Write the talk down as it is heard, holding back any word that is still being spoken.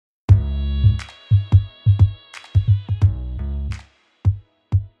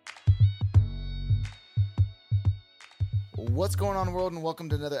What's going on, world, and welcome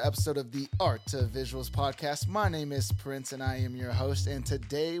to another episode of the Art of Visuals podcast. My name is Prince, and I am your host. And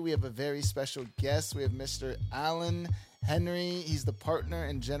today we have a very special guest. We have Mr. Alan Henry. He's the partner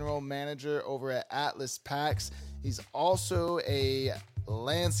and general manager over at Atlas Packs. He's also a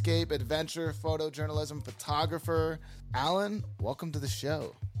landscape, adventure, photojournalism photographer. Alan, welcome to the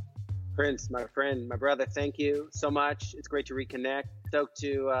show. Prince, my friend, my brother, thank you so much. It's great to reconnect. Stoked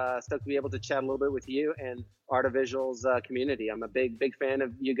to be able to chat a little bit with you and Art of Visuals community. I'm a big fan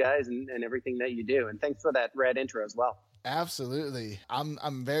of you guys and everything that you do. And thanks for that rad intro as well. Absolutely.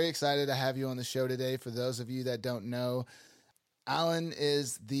 I'm very excited to have you on the show today. For those of you that don't know, Alan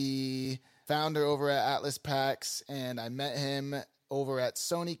is the founder over at Atlas Packs, and I met him over at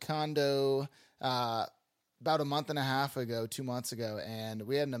Sony Condo about a month and a half ago, 2 months ago, and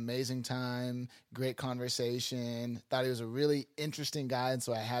we had an amazing time, great conversation. Thought he was a really interesting guy, and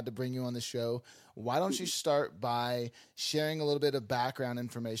so I had to bring you on the show. Why don't you start by sharing a little bit of background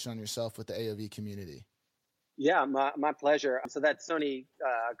information on yourself with the AOV community? Yeah, my pleasure. So that Sony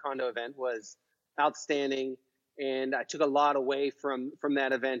Condo event was outstanding, and I took a lot away from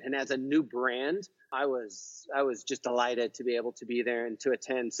that event. And as a new brand, I was just delighted to be able to be there and to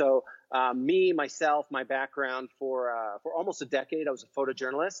attend. So myself, my background for almost a decade, I was a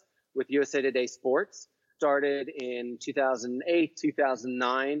photojournalist with USA Today Sports. Started in 2008,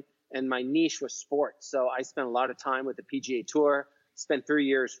 2009, and my niche was sports. So I spent a lot of time with the PGA Tour. Spent 3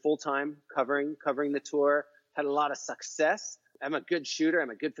 years full time covering the tour. Had a lot of success. I'm a good shooter.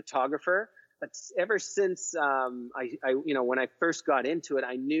 I'm a good photographer. But ever since when I first got into it,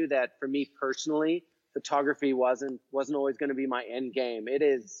 I knew that for me personally, photography wasn't always going to be my end game.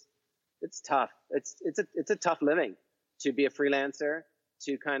 It's tough. It's a tough living to be a freelancer,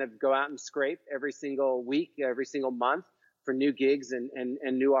 to kind of go out and scrape every single week, every single month for new gigs and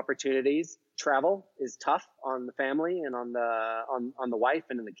new opportunities. Travel is tough on the family and on the wife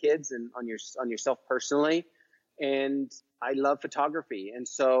and on the kids and on yourself personally. And I love photography, and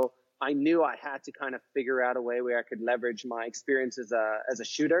so I knew I had to kind of figure out a way where I could leverage my experience as a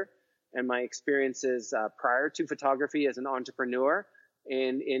shooter and my experiences prior to photography as an entrepreneur.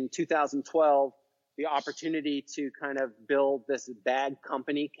 And in 2012, the opportunity to kind of build this bag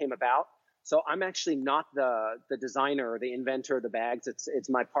company came about. So I'm actually not the designer or the inventor of the bags. It's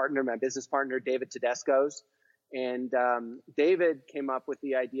my partner, my business partner, David Tedesco's. And David came up with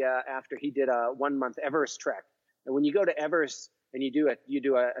the idea after he did a 1 month Everest trek. And when you go to Everest and you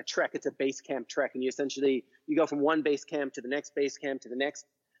do a trek, it's a base camp trek, and you go from one base camp to the next base camp to the next.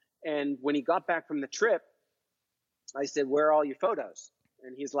 And when he got back from the trip, I said, "Where are all your photos?"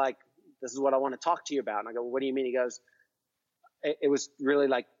 And he's like, "This is what I want to talk to you about." And I go, "What do you mean?" He goes, it was really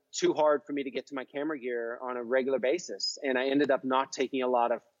like too hard for me to get to my camera gear on a regular basis, and I ended up not taking a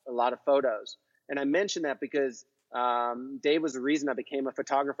lot of photos." And I mentioned that because Dave was the reason I became a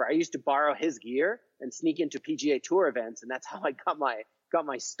photographer. I used to borrow his gear and sneak into PGA Tour events, and that's how I got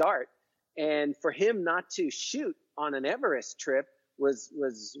my start. And for him not to shoot on an Everest trip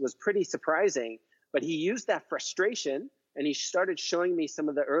was pretty surprising. But he used that frustration, and he started showing me some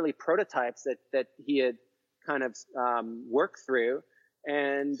of the early prototypes that he had kind of worked through.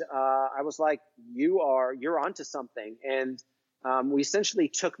 And I was like, you're onto something. And we essentially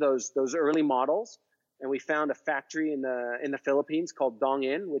took those early models, and we found a factory in the Philippines called Dong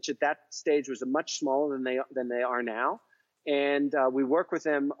In, which at that stage was much smaller than they are now. And we worked with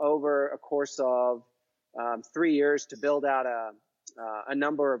them over a course of 3 years to build out a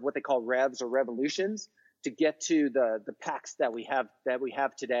number of what they call revs or revolutions to get to the packs that we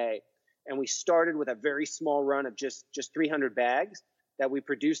have today. And we started with a very small run of just 300 bags that we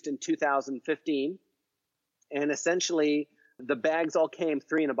produced in 2015. And essentially, the bags all came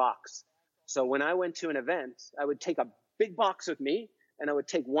 3 in a box. So when I went to an event, I would take a big box with me, and I would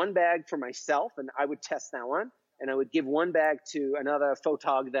take one bag for myself, and I would test that one. And I would give one bag to another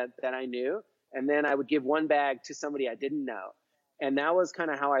photog that I knew. And then I would give one bag to somebody I didn't know. And that was kind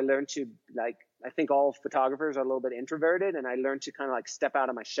of how I learned to, I think all photographers are a little bit introverted, and I learned to kind of step out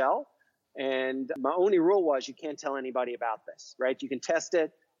of my shell. And my only rule was you can't tell anybody about this, right? You can test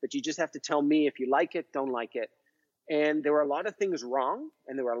it, but you just have to tell me if you like it, don't like it. And there were a lot of things wrong,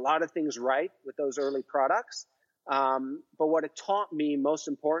 and there were a lot of things right with those early products. But what it taught me most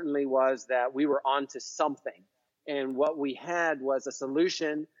importantly was that we were onto something. And what we had was a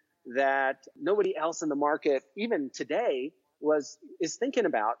solution that nobody else in the market, even today, is thinking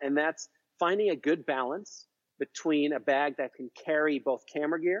about. And that's finding a good balance between a bag that can carry both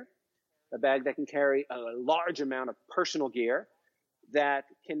camera gear, a bag that can carry a large amount of personal gear, that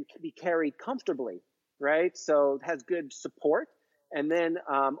can be carried comfortably, right? So it has good support and then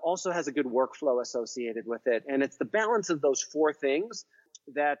also has a good workflow associated with it. And it's the balance of those four things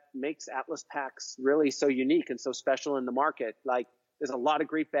that makes Atlas Packs really so unique and so special in the market. Like, there's a lot of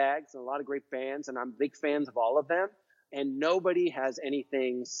great bags and a lot of great fans, and I'm big fans of all of them. And nobody has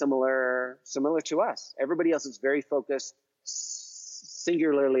anything similar to us. Everybody else is very focused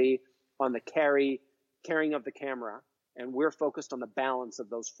singularly on the carrying of the camera, and we're focused on the balance of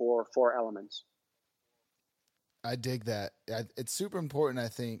those four elements. I dig that. It's super important, I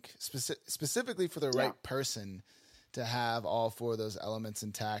think, specifically for the right person to have all four of those elements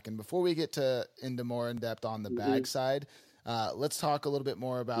intact. And before we get into more in depth on the bag side, let's talk a little bit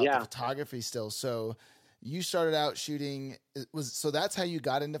more about the photography still. So you started out shooting. So that's how you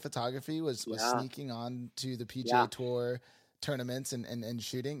got into photography, was sneaking on to the PGA Tour tournaments and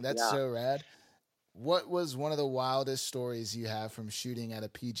shooting. That's so rad. What was one of the wildest stories you have from shooting at a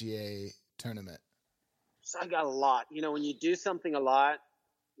PGA tournament? So I got a lot. When you do something a lot,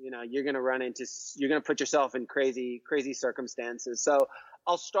 you're going to put yourself in crazy circumstances. So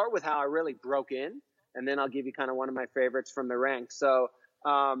I'll start with how I really broke in, and then I'll give you kind of one of my favorites from the ranks. So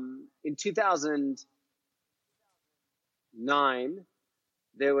in 2009,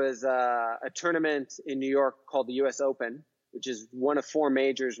 there was a tournament in New York called the US Open, which is one of four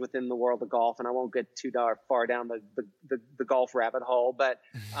majors within the world of golf. And I won't get too far down the golf rabbit hole. But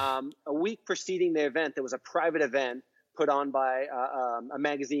a week preceding the event, there was a private event put on by a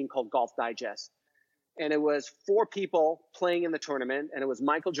magazine called Golf Digest. And it was four people playing in the tournament. And it was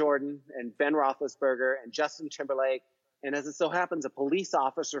Michael Jordan and Ben Roethlisberger and Justin Timberlake. And as it so happens, a police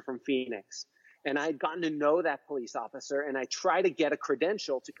officer from Phoenix. And I had gotten to know that police officer, and I tried to get a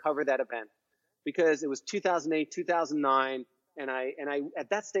credential to cover that event, because it was 2008, 2009. And I, at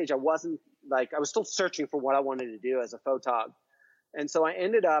that stage, I was still searching for what I wanted to do as a photog. And so I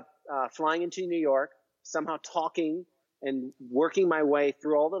ended up flying into New York, somehow talking and working my way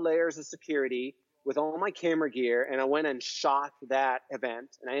through all the layers of security with all my camera gear. And I went and shot that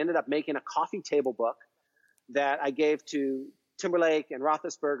event. And I ended up making a coffee table book that I gave to Timberlake and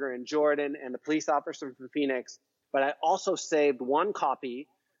Roethlisberger and Jordan and the police officer from Phoenix. But I also saved one copy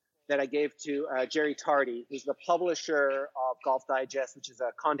that I gave to Jerry Tardy, who's the publisher of Golf Digest, which is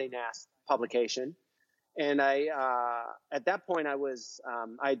a Condé Nast publication. And at that point, I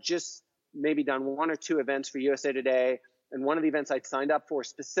just maybe done one or two events for USA Today. And one of the events I'd signed up for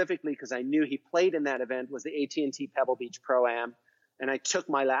specifically because I knew he played in that event was the AT&T Pebble Beach Pro-Am. And I took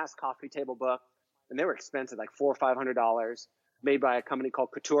my last coffee table book, and they were expensive, like $400 or $500, made by a company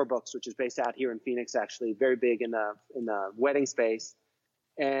called Couture Books, which is based out here in Phoenix, actually, very big in the wedding space.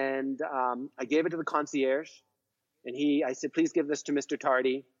 And I gave it to the concierge, and I said, please give this to Mr.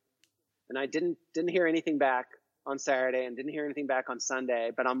 Tardy. And I didn't hear anything back on Saturday and didn't hear anything back on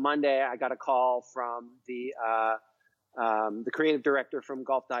Sunday. But on Monday, I got a call from the creative director from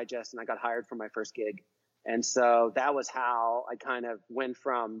Golf Digest, and I got hired for my first gig. And so that was how I kind of went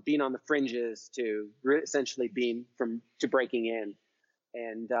from being on the fringes to essentially to breaking in.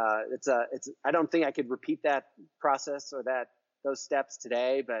 And I don't think I could repeat that process or those steps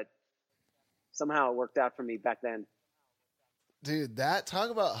today, but somehow it worked out for me back then. Dude, talk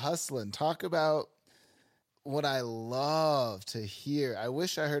about hustling. Talk about what I love to hear. I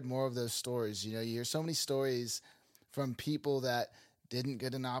wish I heard more of those stories. You hear so many stories from people that didn't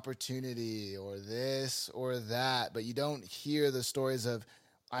get an opportunity or this or that, but you don't hear the stories of,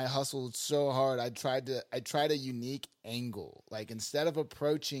 I hustled so hard. I tried a unique angle. Like, instead of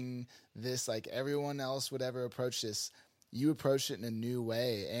approaching this like everyone else would ever approach this, you approached it in a new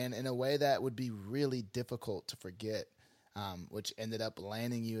way, and in a way that would be really difficult to forget, which ended up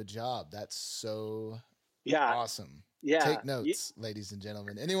landing you a job. That's so awesome. Yeah. Take notes, ladies and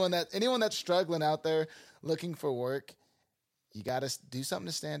gentlemen. Anyone that's struggling out there looking for work, you got to do something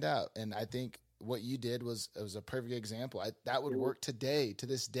to stand out. And I think what you did was a perfect example. That would work to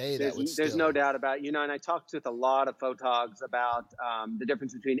this day. There's no doubt about it. And I talked with a lot of photogs about the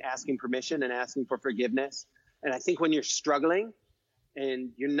difference between asking permission and asking for forgiveness. And I think when you're struggling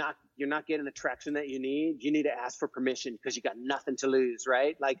and you're not getting the traction that you need to ask for permission, because you got nothing to lose,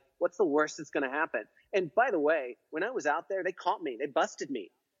 right? Like, what's the worst that's going to happen? And by the way, when I was out there, they caught me, they busted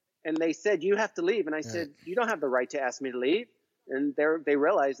me, and they said, you have to leave. And I said, you don't have the right to ask me to leave. And they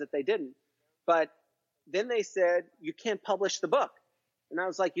realized that they didn't. But then they said, you can't publish the book. And I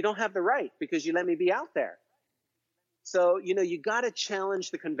was like, you don't have the right, because you let me be out there. So, you got to challenge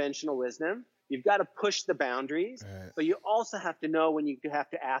the conventional wisdom. You've got to push the boundaries, but you also have to know when you have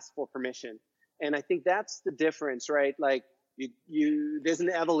to ask for permission. And I think that's the difference, right? Like, there's an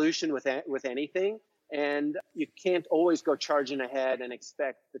evolution with anything, and you can't always go charging ahead and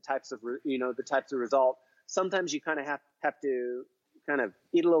expect the types of result. Sometimes you kind of have to kind of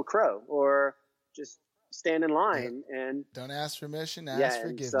eat a little crow or just stand in line and don't ask permission, ask yeah,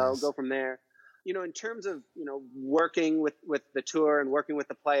 forgiveness. and so go from there. In terms of, working with the tour and working with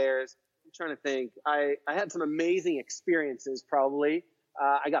the players, I'm trying to think. I had some amazing experiences probably.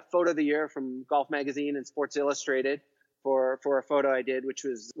 I got Photo of the Year from Golf Magazine and Sports Illustrated for a photo I did, which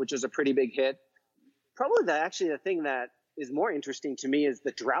was a pretty big hit. Probably the thing that is more interesting to me is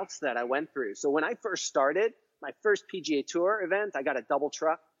the droughts that I went through. So when I first started my first PGA Tour event, I got a double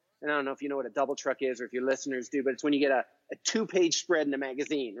truck. And I don't know if you know what a double truck is or if your listeners do, but it's when you get a 2-page spread in a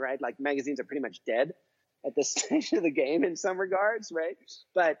magazine, right? Like magazines are pretty much dead at this stage of the game in some regards, right?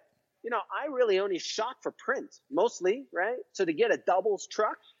 But, I really only shot for print mostly, right? So to get a doubles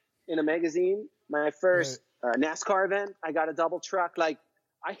truck in a magazine, my first NASCAR event, I got a double truck. Like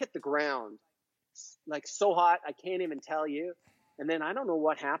I hit the ground like so hot, I can't even tell you. And then I don't know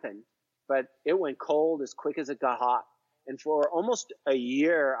what happened, but it went cold as quick as it got hot. And for almost a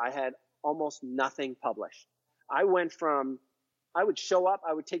year, I had almost nothing published. I went from, I would show up,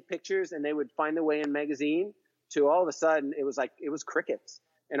 I would take pictures, and they would find their way in magazine, to all of a sudden, it was crickets.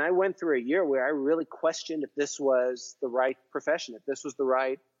 And I went through a year where I really questioned if this was the right profession, if this was the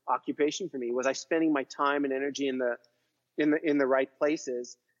right occupation for me. Was I spending my time and energy in the right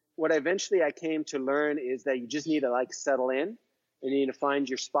places? What eventually I came to learn is that you just need to settle in, and you need to find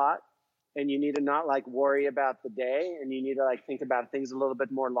your spot. And you need to not worry about the day, and you need to think about things a little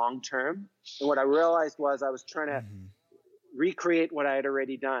bit more long term. And what I realized was I was trying to recreate what I had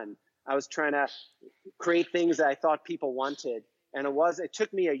already done. I was trying to create things that I thought people wanted. And it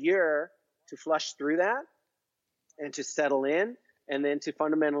took me a year to flush through that and to settle in, and then to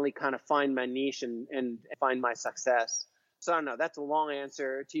fundamentally kind of find my niche and find my success. So I don't know, that's a long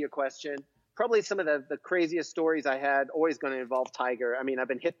answer to your question. Probably some of the craziest stories I had always going to involve Tiger. I mean, I've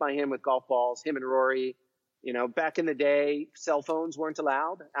been hit by him with golf balls, him and Rory. Back in the day, cell phones weren't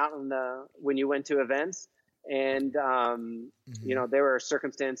allowed out when you went to events. And, there were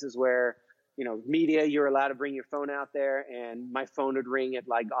circumstances where, media, you're allowed to bring your phone out there, and my phone would ring at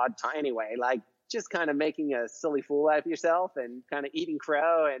odd time anyway, just kind of making a silly fool out of yourself and kind of eating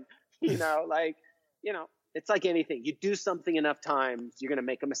crow. And, it's like anything. You do something enough times, you're going to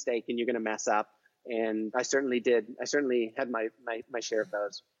make a mistake and you're going to mess up. And I certainly did. I certainly had my share of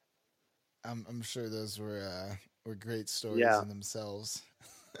those. I'm sure those were great stories in themselves.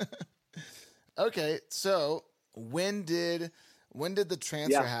 Okay, so when did the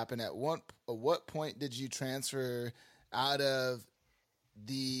transfer happen? At what point did you transfer out of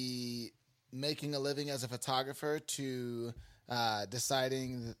the making a living as a photographer to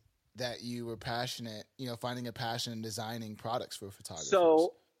deciding that you were passionate, finding a passion in designing products for photographers?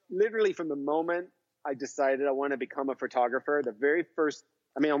 So literally from the moment I decided I want to become a photographer, the very first,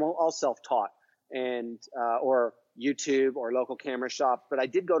 I'm all self-taught and, or YouTube or local camera shops, but I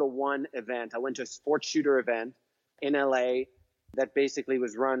did go to one event. I went to a sports shooter event in LA that basically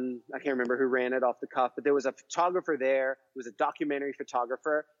was run, I can't remember who ran it off the cuff, but there was a photographer there. He was a documentary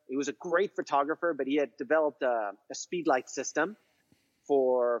photographer. He was a great photographer, but he had developed a speed light system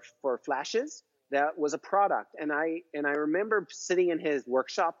for flashes that was a product. And I remember sitting in his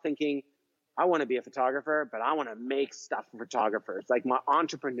workshop thinking, I want to be a photographer, but I want to make stuff for photographers. My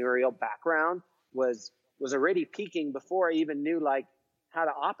entrepreneurial background was already peaking before I even knew how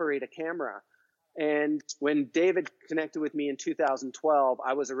to operate a camera. And when David connected with me in 2012,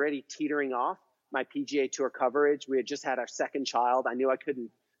 I was already teetering off my PGA Tour coverage. We had just had our second child. I knew I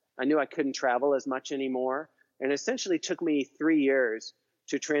couldn't travel as much anymore. And it essentially took me 3 years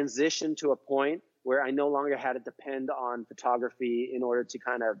to transition to a point where I no longer had to depend on photography in order to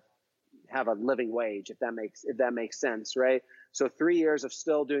kind of have a living wage, if that makes sense, right? So 3 years of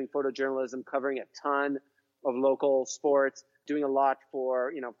still doing photojournalism, covering a ton of local sports, doing a lot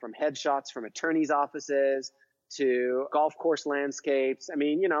for, from headshots from attorneys' offices to golf course landscapes. I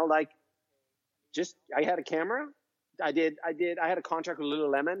had a camera. I had a contract with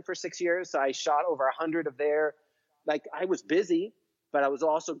Lululemon for 6 years. So I shot over 100 of their, I was busy, but I was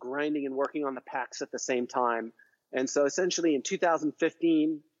also grinding and working on the packs at the same time. And so essentially in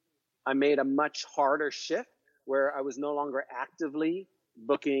 2015, I made a much harder shift where I was no longer actively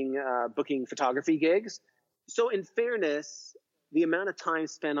booking photography gigs. So in fairness, the amount of time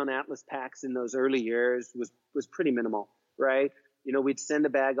spent on Atlas packs in those early years was pretty minimal, right? We'd send a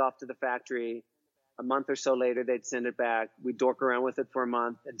bag off to the factory. A month or so later, they'd send it back. We'd dork around with it for a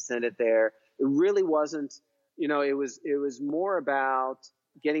month and send it there. It really wasn't, it was more about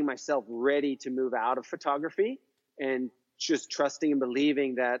getting myself ready to move out of photography and just trusting and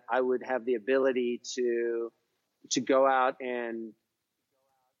believing that I would have the ability to go out and,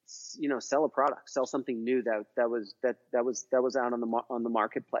 sell a product, sell something new that was out on the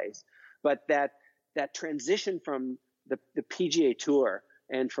marketplace. But that transition from the PGA Tour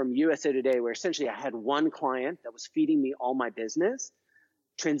and from USA Today, where essentially I had one client that was feeding me all my business,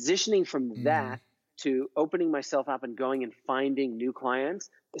 transitioning from that to opening myself up and going and finding new clients,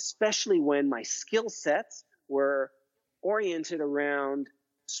 especially when my skill sets were oriented around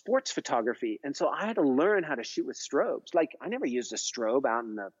sports photography. And so I had to learn how to shoot with strobes. Like, I never used a strobe out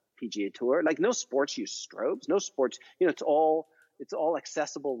in the PGA Tour. Like, no sports use strobes. No sports, it's all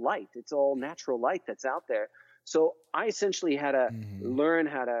accessible light. It's all natural light that's out there. So I essentially had to learn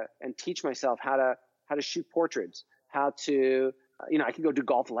how to and teach myself how to shoot portraits, how to I could go do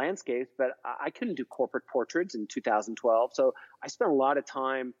golf landscapes, but I couldn't do corporate portraits in 2012. So I spent a lot of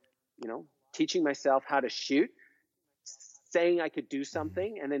time, teaching myself how to shoot, saying I could do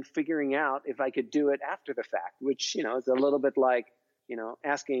something, and then figuring out if I could do it after the fact, which, is a little bit like,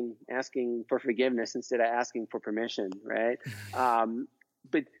 asking for forgiveness instead of asking for permission, right?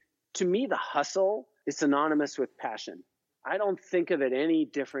 But to me, the hustle is synonymous with passion. I don't think of it any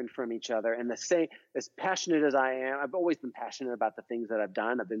different from each other. And the same, as passionate as I am, I've always been passionate about the things that I've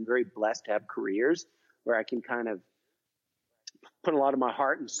done. I've been very blessed to have careers where I can kind of put a lot of my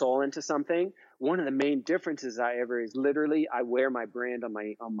heart and soul into something. One of the main differences is literally I wear my brand on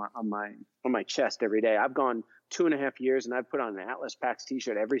my chest every day. I've gone 2.5 years and I've put on an Atlas Packs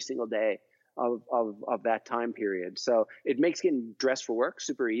t-shirt every single day of that time period. So it makes getting dressed for work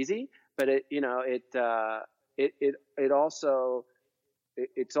super easy, but it's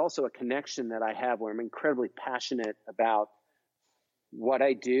also a connection that I have where I'm incredibly passionate about what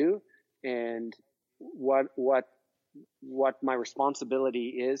I do and what my responsibility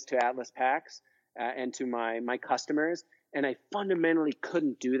is to Atlas Packs and to my customers. And I fundamentally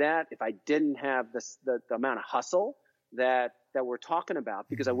couldn't do that if I didn't have the amount of hustle that we're talking about,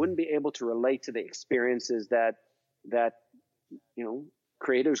 because I wouldn't be able to relate to the experiences that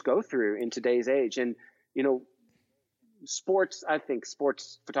creators go through in today's age. And I think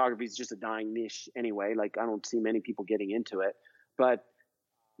sports photography is just a dying niche anyway. Like, I don't see many people getting into it, but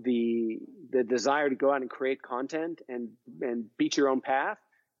the desire to go out and create content and beat your own path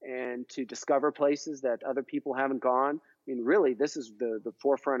and to discover places that other people haven't gone. I mean, really, this is the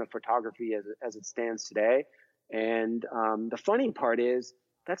forefront of photography as it stands today. And the funny part is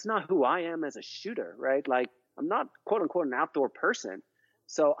that's not who I am as a shooter, right? Like, I'm not quote unquote an outdoor person.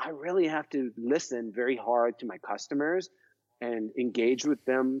 So I really have to listen very hard to my customers and engage with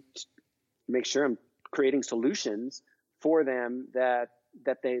them to make sure I'm creating solutions for them that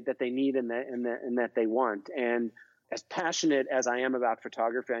they need and that they want. And as passionate as I am about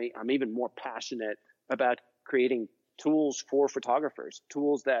photography, I'm even more passionate about creating tools for photographers,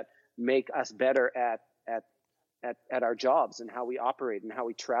 tools that make us better at our jobs and how we operate and how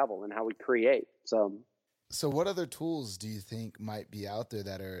we travel and how we create. So what other tools do you think might be out there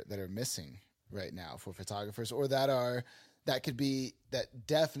that are missing right now for photographers, or that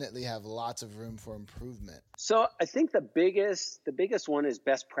definitely have lots of room for improvement? So I think the biggest one is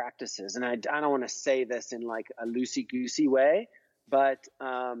best practices. And I don't want to say this in like a loosey-goosey way, but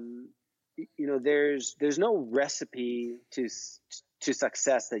there's no recipe to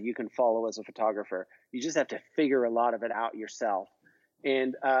success that you can follow as a photographer. You just have to figure a lot of it out yourself.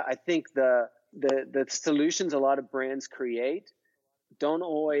 And I think the solutions a lot of brands create don't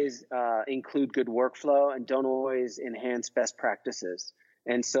always include good workflow and don't always enhance best practices.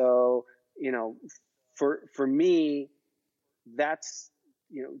 And so, for me, that's,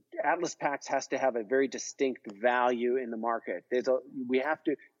 Atlas Packs has to have a very distinct value in the market.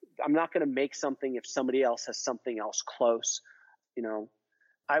 I'm not going to make something if somebody else has something else close.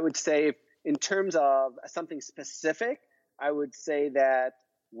 I would say if, in terms of something specific, I would say that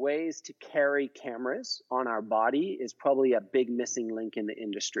ways to carry cameras on our body is probably a big missing link in the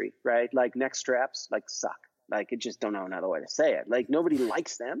industry, right? Like, neck straps, suck. I just don't know another way to say it. Like, nobody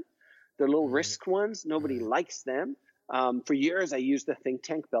likes them. They're little wrist ones. Nobody likes them. For years, I used the Think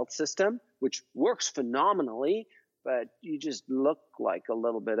Tank belt system, which works phenomenally, but you just look like a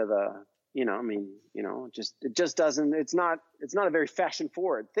little bit of a, it just doesn't, it's not a very fashion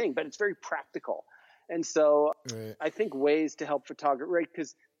forward thing, but it's very practical. And so right. I think ways to help photography, right?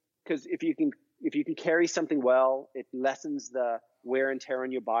 Because if you can carry something well, it lessens the wear and tear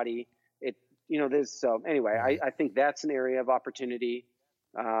on your body. I think that's an area of opportunity.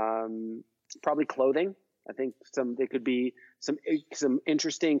 Probably clothing. I think there could be some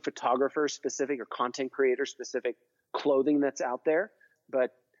interesting photographer specific or content creator specific clothing that's out there,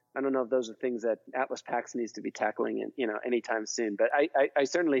 but I don't know if those are things that Atlas Packs needs to be tackling anytime soon, but I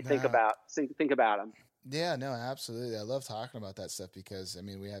certainly think about them. Yeah, no, absolutely. I love talking about that stuff because I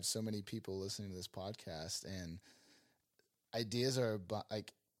mean, we have so many people listening to this podcast, and ideas are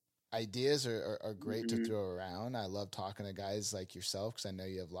like ideas are great to Mm-hmm. throw around. I love talking to guys like yourself because I know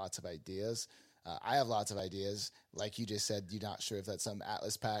you have lots of ideas. I have lots of ideas. Like you just said, you're not sure if that's something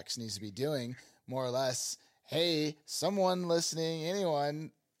Atlas Packs needs to be doing. More or less, hey, someone listening,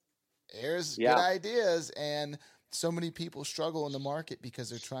 anyone, here's good Yeah. ideas. And so many people struggle in the market because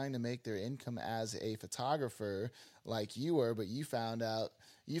they're trying to make their income as a photographer like you were, but you found a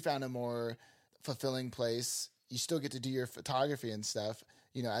more fulfilling place. You still get to do your photography and stuff,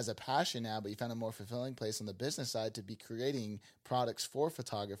 as a passion now, but you found a more fulfilling place on the business side to be creating products for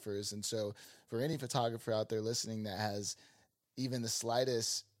photographers. And so for any photographer out there listening that has even the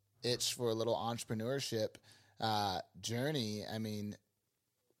slightest itch for a little entrepreneurship journey, I mean,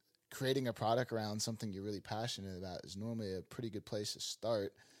 creating a product around something you're really passionate about is normally a pretty good place to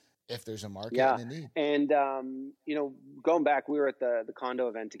start if there's a market Yeah. and a need. And, going back, we were at the condo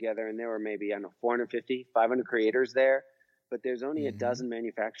event together, and there were maybe, I don't know, 450, 500 creators there, but there's only a dozen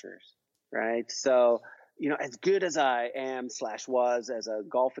manufacturers, right? So, as good as I am / was as a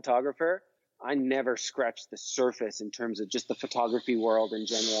golf photographer, I never scratched the surface in terms of just the photography world in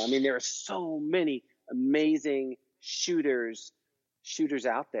general. I mean, there are so many amazing shooters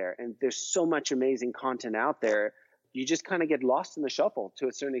out there, and there's so much amazing content out there. You just kind of get lost in the shuffle to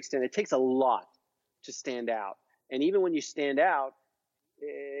a certain extent. It takes a lot to stand out. And even when you stand out,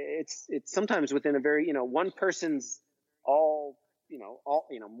 it's sometimes within a very, one person's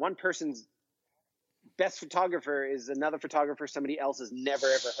one person's best photographer is another photographer somebody else has never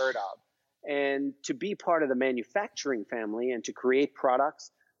ever heard of. And to be part of the manufacturing family and to create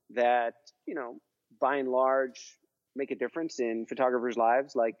products that, by and large make a difference in photographers'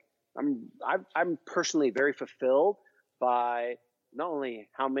 lives, like I'm personally very fulfilled by not only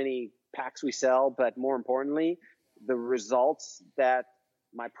how many packs we sell, but more importantly, the results that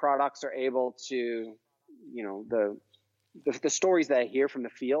my products are able to, the stories that I hear from the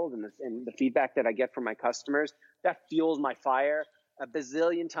field and the feedback that I get from my customers, that fuels my fire a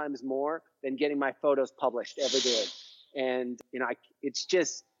bazillion times more than getting my photos published ever did. And, it's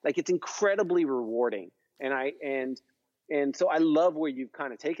just like, it's incredibly rewarding. And so I love where you've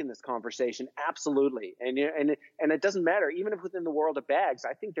kind of taken this conversation. Absolutely. And it doesn't matter, even if within the world of bags,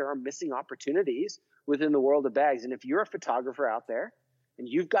 I think there are missing opportunities within the world of bags. And if you're a photographer out there and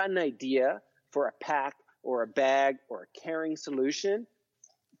you've got an idea for a pack or a bag or a carrying solution,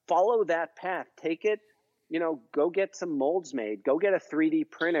 follow that path. Take it, go get some molds made, go get a 3D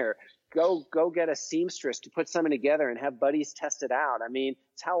printer, go get a seamstress to put something together and have buddies test it out. I mean,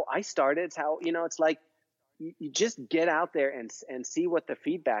 it's how I started. It's how, it's like, you just get out there and see what the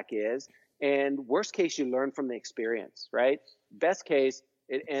feedback is. And worst case, you learn from the experience, right? Best case,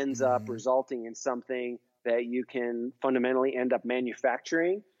 it ends up resulting in something that you can fundamentally end up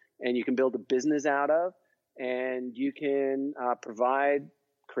manufacturing and you can build a business out of, and you can provide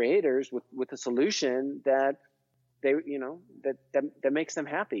creators with a solution that they, that makes them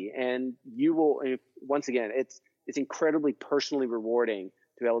happy. And you will, once again, it's incredibly personally rewarding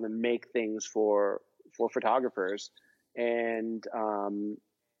to be able to make things for photographers. And,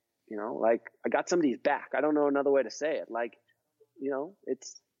 like, I got somebody's back. I don't know another way to say it. Like,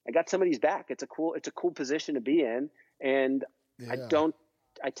 I got somebody's back. It's a cool position to be in. And Yeah.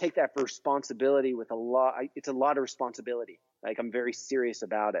 I take that responsibility with it's a lot of responsibility. Like, I'm very serious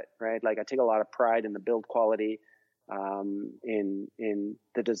about it, right? Like, I take a lot of pride in the build quality, in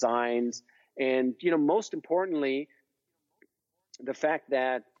the designs, and, most importantly, the fact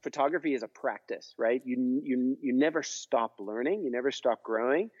that photography is a practice, right? You never stop learning, you never stop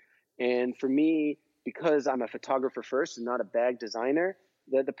growing. And for me, because I'm a photographer first and not a bag designer,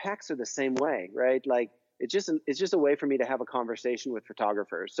 the packs are the same way, right? Like, it's just a way for me to have a conversation with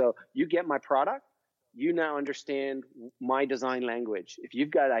photographers. So you get my product, you now understand my design language. If you've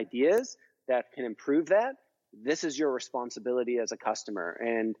got ideas that can improve that, this is your responsibility as a customer.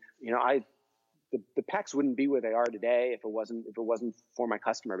 And, the packs wouldn't be where they are today if it wasn't for my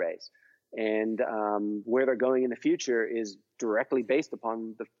customer base. And where they're going in the future is directly based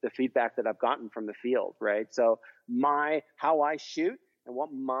upon the feedback that I've gotten from the field, right? So how I shoot and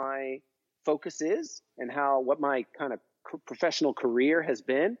what my focus is and what my kind of professional career has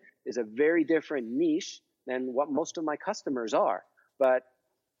been is a very different niche than what most of my customers are. But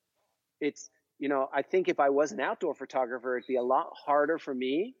it's, I think if I was an outdoor photographer, it'd be a lot harder for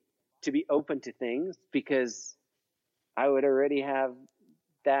me to be open to things because I would already have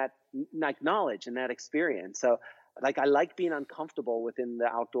that like knowledge and that experience. So like, I like being uncomfortable within the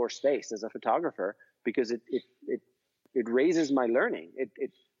outdoor space as a photographer because it raises my learning.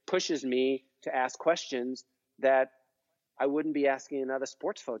 It pushes me to ask questions that I wouldn't be asking another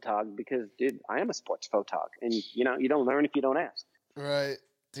sports photog, because, dude, I am a sports photog, and you don't learn if you don't ask. Right.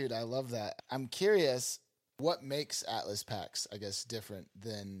 Dude, I love that. I'm curious, what makes Atlas Packs, I guess, different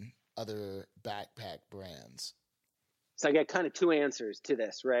than other backpack brands? So I got kind of two answers to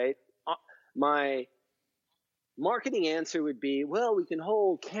this, right? My marketing answer would be, well, we can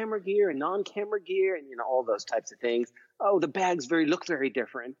hold camera gear and non-camera gear and, all those types of things. Oh, the bags look very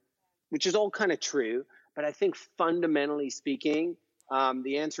different, which is all kind of true. But I think fundamentally speaking,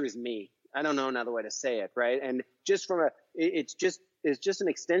 the answer is me. I don't know another way to say it, right? And just it's just an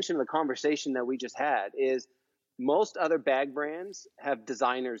extension of the conversation that we just had. Is most other bag brands have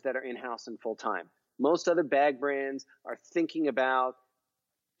designers that are in-house and full-time. Most other bag brands are thinking about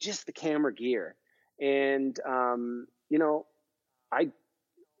just the camera gear. And,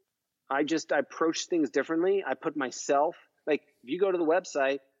 I approach things differently. I put myself, like, if you go to the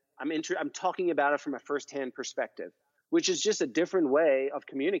website, I'm talking about it from a firsthand perspective, which is just a different way of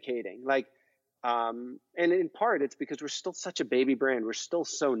communicating. Like, and in part, it's because we're still such a baby brand. We're still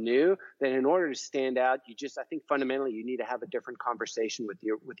so new that in order to stand out, I think fundamentally you need to have a different conversation with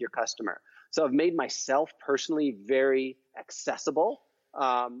your customer. So I've made myself personally very accessible.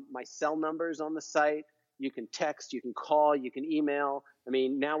 My cell number's on the site. You can text, you can call, you can email. I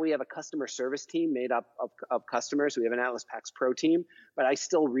mean, now we have a customer service team made up of customers. We have an Atlas Packs Pro team, but I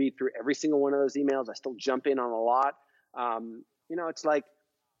still read through every single one of those emails. I still jump in on a lot. It's like,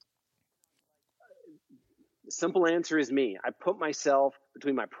 the simple answer is me. I put myself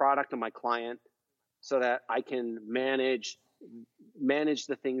between my product and my client so that I can manage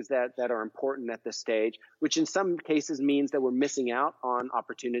the things that are important at this stage, which in some cases means that we're missing out on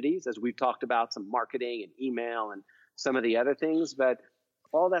opportunities, as we've talked about, some marketing and email and some of the other things. But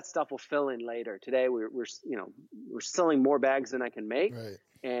all that stuff will fill in later. Today we're selling more bags than I can make, right.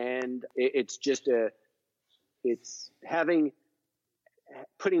 And it's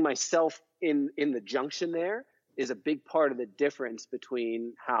putting myself in the junction there is a big part of the difference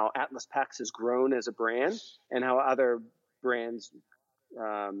between how Atlas Packs has grown as a brand and how other brands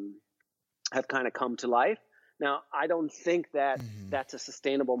have kind of come to life. Now, I don't think that that's a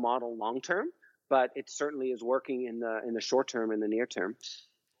sustainable model long term, but it certainly is working in the short term and the near term.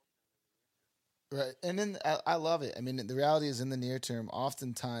 Right. And then I love it. I mean, the reality is, in the near term,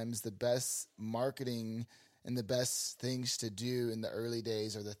 oftentimes the best marketing and the best things to do in the early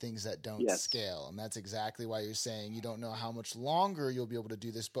days are the things that don't scale. And that's exactly why you're saying you don't know how much longer you'll be able to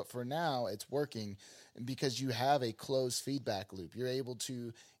do this. But for now, it's working because you have a closed feedback loop. You're able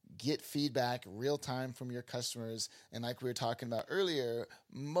to get feedback real time from your customers. And like we were talking about earlier,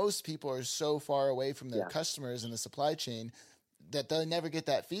 most people are so far away from their customers in the supply chain that they'll never get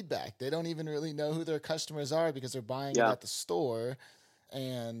that feedback. They don't even really know who their customers are because they're buying it at the store,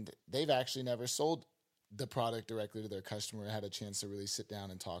 and they've actually never sold the product directly to their customer, had a chance to really sit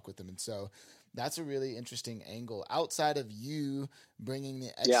down and talk with them. And so that's a really interesting angle. Outside of you bringing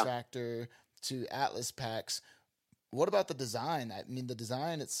the X Factor to Atlas Packs, what about the design? I mean, the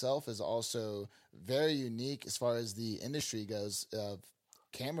design itself is also very unique as far as the industry goes of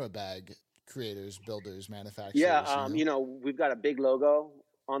camera bag creators, builders, manufacturers. Yeah, we've got a big logo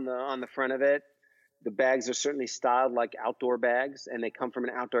on the front of it. The bags are certainly styled like outdoor bags, and they come from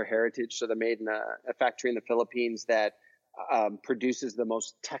an outdoor heritage. So they're made in a factory in the Philippines that produces the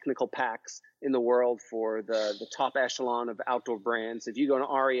most technical packs in the world for the top echelon of outdoor brands. If you go to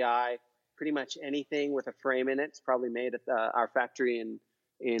REI, pretty much anything with a frame in it's probably made at our factory in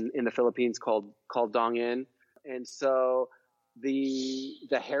the Philippines called Dongin. And so the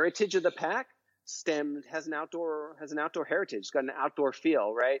heritage of the pack has an outdoor heritage. It's got an outdoor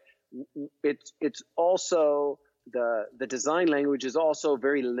feel, right? It's also the design language is also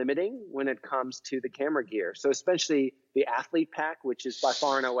very limiting when it comes to the camera gear. So especially the athlete pack, which is by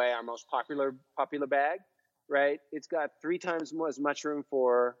far and away our most popular bag, right? It's got 3 times as much room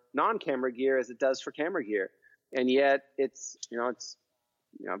for non-camera gear as it does for camera gear, and yet I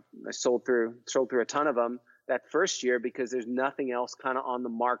sold through a ton of them that first year because there's nothing else kind of on the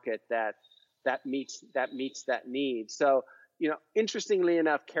market that meets that need. So, interestingly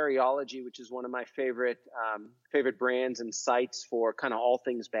enough, Carryology, which is one of my favorite brands and sites for kind of all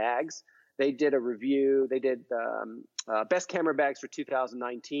things bags, they did a review. They did best camera bags for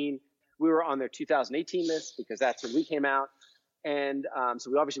 2019. We were on their 2018 list because that's when we came out. And so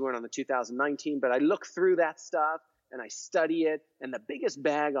we obviously weren't on the 2019, but I looked through that stuff and I study it. And the biggest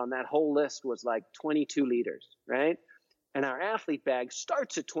bag on that whole list was like 22 liters, right? And our athlete bag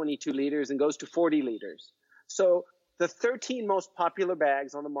starts at 22 liters and goes to 40 liters. So the 13 most popular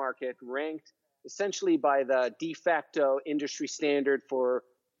bags on the market, ranked essentially by the de facto industry standard for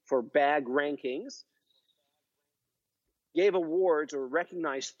for bag rankings, gave awards or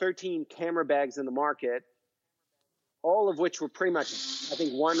recognized 13 camera bags in the market, all of which were pretty much, I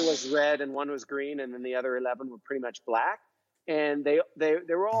think one was red and one was green, and then the other 11 were pretty much black. And they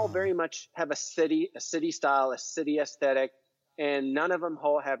were all very much have a city style, a city aesthetic, and none of them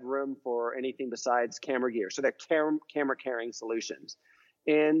all have room for anything besides camera gear. So they're camera carrying solutions.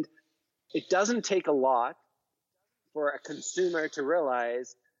 And it doesn't take a lot for a consumer to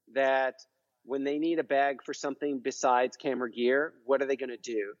realize that when they need a bag for something besides camera gear, what are they going to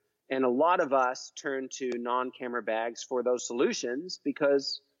do? And a lot of us turn to non-camera bags for those solutions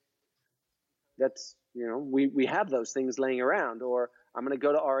because that's, we have those things laying around. Or I'm going to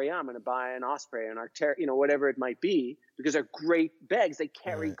go to REI, I'm going to buy an Osprey, an Arc'teryx, whatever it might be, because they're great bags. They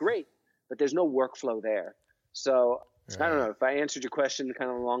carry great, but there's no workflow there. So I don't know if I answered your question kind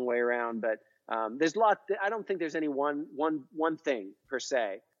of a long way around, but there's a lot. I don't think there's any one thing per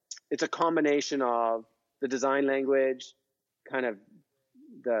se. It's a combination of the design language, kind of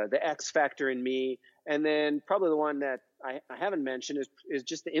the X factor in me, and then probably the one that I haven't mentioned is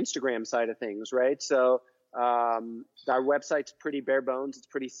just the Instagram side of things, right? So our website's pretty bare bones. It's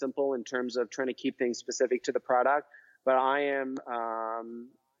pretty simple in terms of trying to keep things specific to the product. But I am, I'm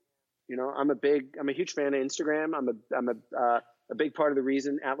a huge fan of Instagram. I'm a big part of the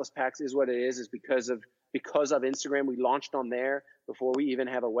reason Atlas Packs is what it is because of Instagram. We launched on there before we even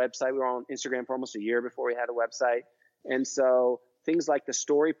have a website. We were on Instagram for almost a year before we had a website. And so things like the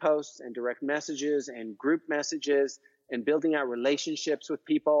story posts and direct messages and group messages and building out relationships with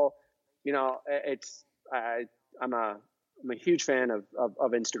people, I'm a huge fan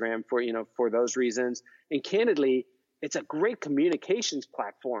of Instagram for those reasons. And candidly, it's a great communications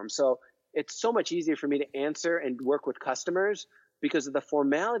platform. So it's so much easier for me to answer and work with customers because of the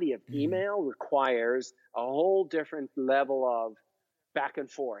formality of email requires a whole different level of back and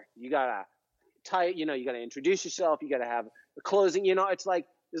forth. You gotta you gotta introduce yourself. You gotta have a closing. It's like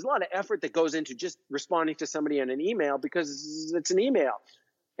there's a lot of effort that goes into just responding to somebody in an email because it's an email.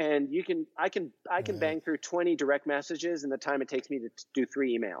 And I can bang through 20 direct messages in the time it takes me to do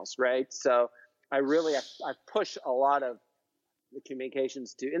 3 emails, right? So I push a lot of the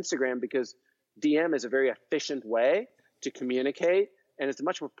communications to Instagram because DM is a very efficient way to communicate, and it's a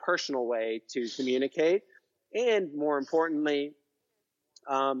much more personal way to communicate. And more importantly,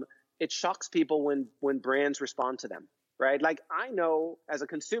 it shocks people when brands respond to them, right? Like I know as a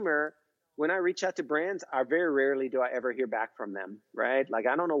consumer, when I reach out to brands, very rarely do I ever hear back from them, right? Like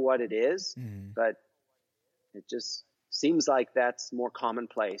I don't know what it is, but it just seems like that's more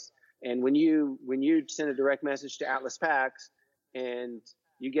commonplace. And when you send a direct message to Atlas Packs and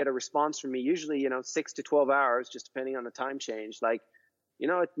you get a response from me, usually 6 to 12 hours, just depending on the time change,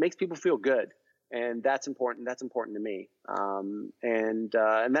 it makes people feel good, and that's important. That's important to me. And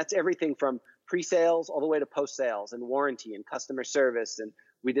that's everything from pre-sales all the way to post-sales and warranty and customer service, and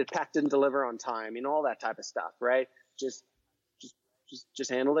we did pack and deliver on time, all that type of stuff, right? Just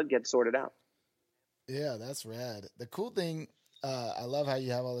handle it, get sorted out. Yeah, that's rad. The cool thing, I love how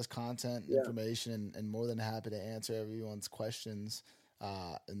you have all this content, information, and more than happy to answer everyone's questions.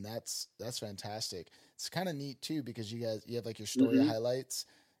 And that's fantastic. It's kind of neat too, because you have like your story highlights.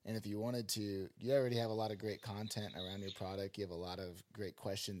 And if you wanted to, you already have a lot of great content around your product. You have a lot of great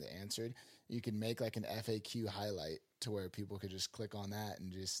questions answered. You can make like an FAQ highlight to where people could just click on that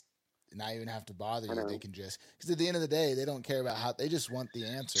and just not even have to bother you. They can just, because at the end of the day, they don't care about how, they just want the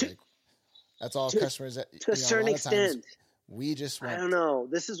answer. Like, that's all customers. To a certain extent. We just want. I don't know.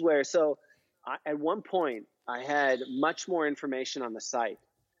 This is where, at one point I had much more information on the site.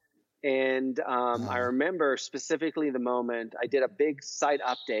 And I remember specifically the moment I did a big site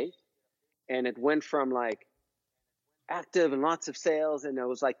update, and it went from like active and lots of sales, and it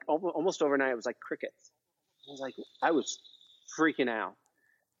was like almost overnight, it was like crickets. I was freaking out.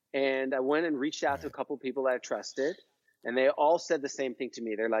 And I went and reached out to a couple of people that I trusted, and they all said the same thing to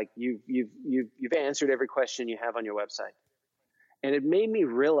me. They're like, you've answered every question you have on your website. And it made me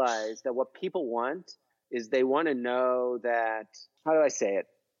realize that what people want is they want to know that, how do I say it?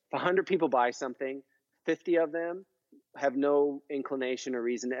 If 100 people buy something, 50 of them have no inclination or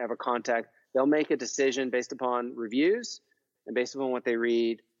reason to ever contact. They'll make a decision based upon reviews and based upon what they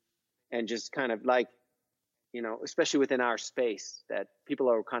read, and just kind of like, especially within our space, that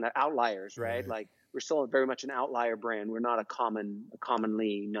people are kind of outliers, right? Like we're still very much an outlier brand. We're not a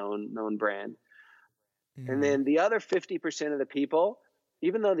commonly known brand. And then the other 50% of the people,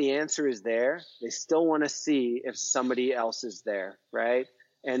 even though the answer is there, they still want to see if somebody else is there, right?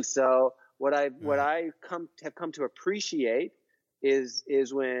 And so what I have come to appreciate is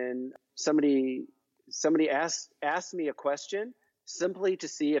when somebody asks me a question, simply to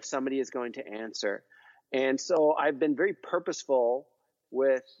see if somebody is going to answer. And so I've been very purposeful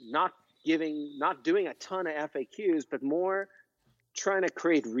with not doing a ton of FAQs, but more trying to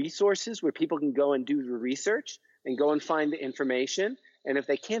create resources where people can go and do the research and go and find the information. And if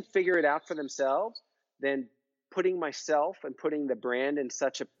they can't figure it out for themselves, then putting myself and putting the brand in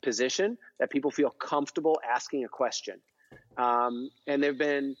such a position that people feel comfortable asking a question. And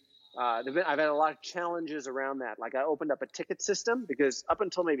I've had a lot of challenges around that. Like I opened up a ticket system because up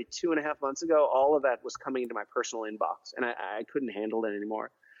until maybe 2.5 months ago, all of that was coming into my personal inbox and I couldn't handle it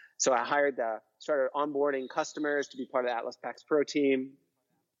anymore. So I started onboarding customers to be part of the Atlas PAX Pro team.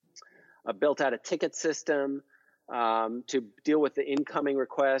 I built out a ticket system to deal with the incoming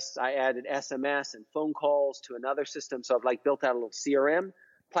requests. I added SMS and phone calls to another system. So I've built out a little CRM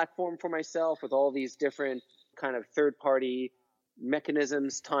platform for myself with all these different kind of third-party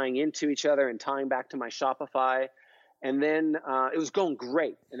mechanisms tying into each other and tying back to my Shopify. And then it was going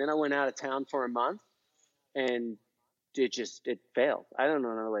great. And then I went out of town for a month and it failed. I don't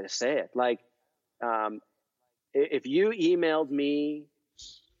know another way to say it. If you emailed me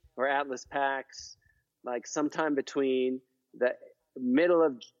or Atlas PAX, sometime between the middle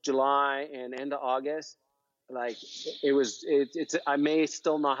of July and end of August, I may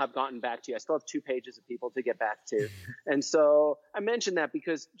still not have gotten back to you. I still have 2 pages of people to get back to. And so I mentioned that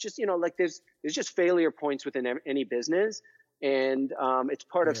because just, there's just failure points within any business. And it's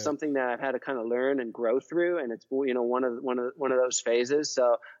part of something that I've had to kind of learn and grow through. And it's, one of those phases.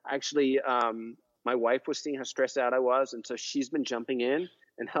 So actually, my wife was seeing how stressed out I was. And so she's been jumping in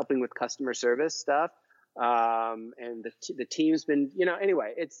and helping with customer service stuff. And the team's been,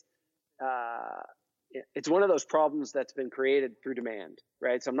 anyway, it's one of those problems that's been created through demand,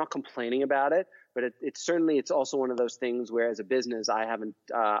 right? So I'm not complaining about it, but it's also one of those things where as a business, I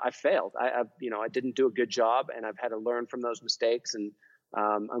failed. I didn't do a good job and I've had to learn from those mistakes and,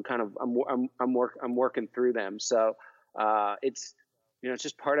 I'm working through them. So, it's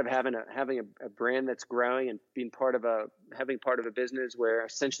just part of having a brand that's growing and having part of a business where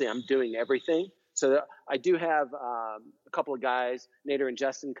essentially I'm doing everything. So I do have a couple of guys, Nader and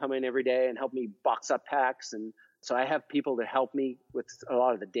Justin, come in every day and help me box up packs. And so I have people to help me with a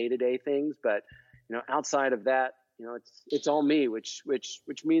lot of the day-to-day things. But, outside of that, it's all me, which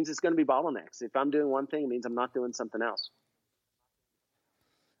means it's going to be bottlenecks. If I'm doing one thing, it means I'm not doing something else.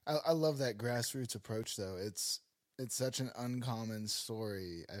 I love that grassroots approach, though. It's such an uncommon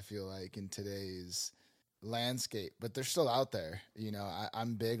story, I feel like, in today's landscape. But they're still out there.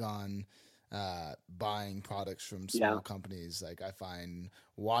 I'm big on buying products from small companies. I find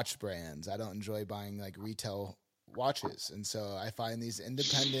watch brands. I don't enjoy buying retail watches. And so I find these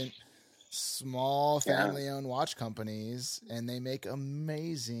independent, small family owned watch companies and they make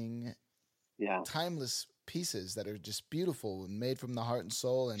amazing, timeless pieces that are just beautiful and made from the heart and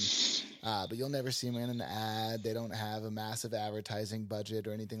soul. And, but you'll never see them in an ad. They don't have a massive advertising budget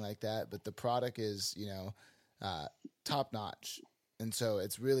or anything like that, but the product is, top notch. And so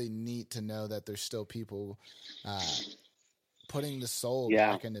it's really neat to know that there's still people putting the soul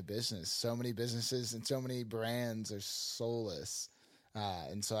back into business. So many businesses and so many brands are soulless.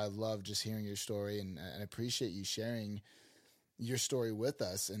 And so I love just hearing your story and appreciate you sharing your story with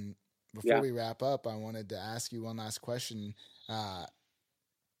us. And before we wrap up, I wanted to ask you one last question.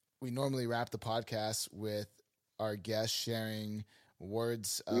 We normally wrap the podcast with our guests sharing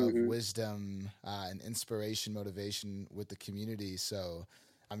words of wisdom and inspiration, motivation with the community. So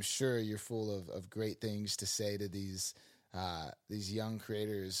I'm sure you're full of great things to say to these young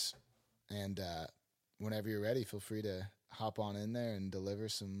creators. And whenever you're ready, feel free to hop on in there and deliver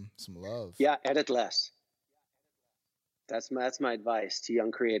some love. Yeah, edit less. That's my advice to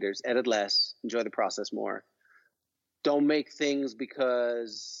young creators. Edit less. Enjoy the process more. Don't make things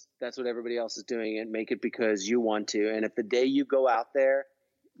because that's what everybody else is doing, and make it because you want to. And if the day you go out there,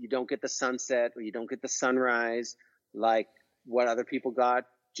 you don't get the sunset or you don't get the sunrise like what other people got,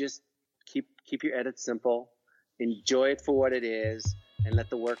 just keep your edit simple, enjoy it for what it is, and let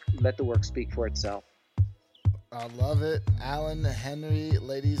the work speak for itself. I love it. Alan Henry,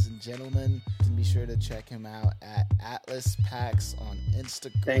 ladies and gentlemen, be sure to check him out at Atlas PAX on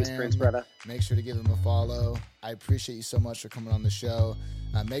Instagram. Thanks, Prince, brother. Make sure to give him a follow. I appreciate you so much for coming on the show.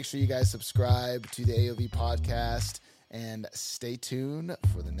 Make sure you guys subscribe to the AOV podcast and stay tuned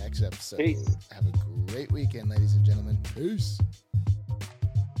for the next episode. Peace. Have a great weekend, ladies and gentlemen. Peace.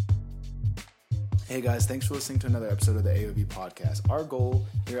 Hey guys, thanks for listening to another episode of the AOV podcast. Our goal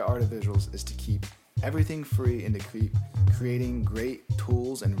here at Art of Visuals is to keep everything free and to keep creating great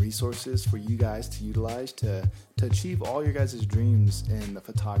tools and resources for you guys to utilize to achieve all your guys' dreams in the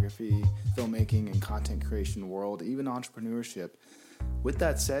photography, filmmaking, and content creation world, even entrepreneurship. With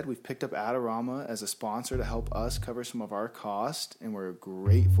that said, we've picked up Adorama as a sponsor to help us cover some of our costs, and we're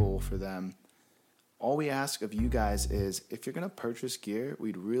grateful for them. All we ask of you guys is, if you're going to purchase gear,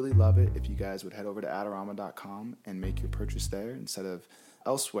 we'd really love it if you guys would head over to Adorama.com and make your purchase there instead of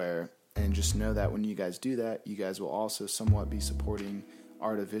elsewhere. And just know that when you guys do that, you guys will also somewhat be supporting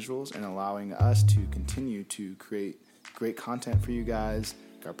Art of Visuals and allowing us to continue to create great content for you guys,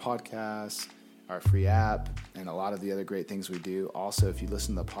 our podcasts, our free app, and a lot of the other great things we do. Also, if you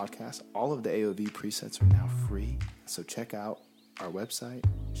listen to the podcast, all of the AOV presets are now free. So check out our website,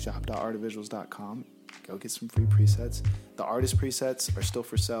 shop.artofvisuals.com. Go get some free presets. The artist presets are still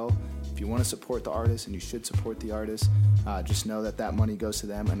for sale. If you want to support the artist, and you should support the artist, just know that that money goes to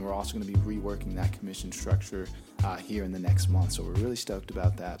them, and we're also going to be reworking that commission structure here in the next month. So we're really stoked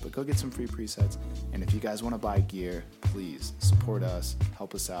about that. But go get some free presets, and if you guys want to buy gear, please support us,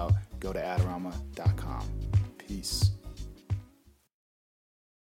 help us out. Go to Adorama.com. Peace.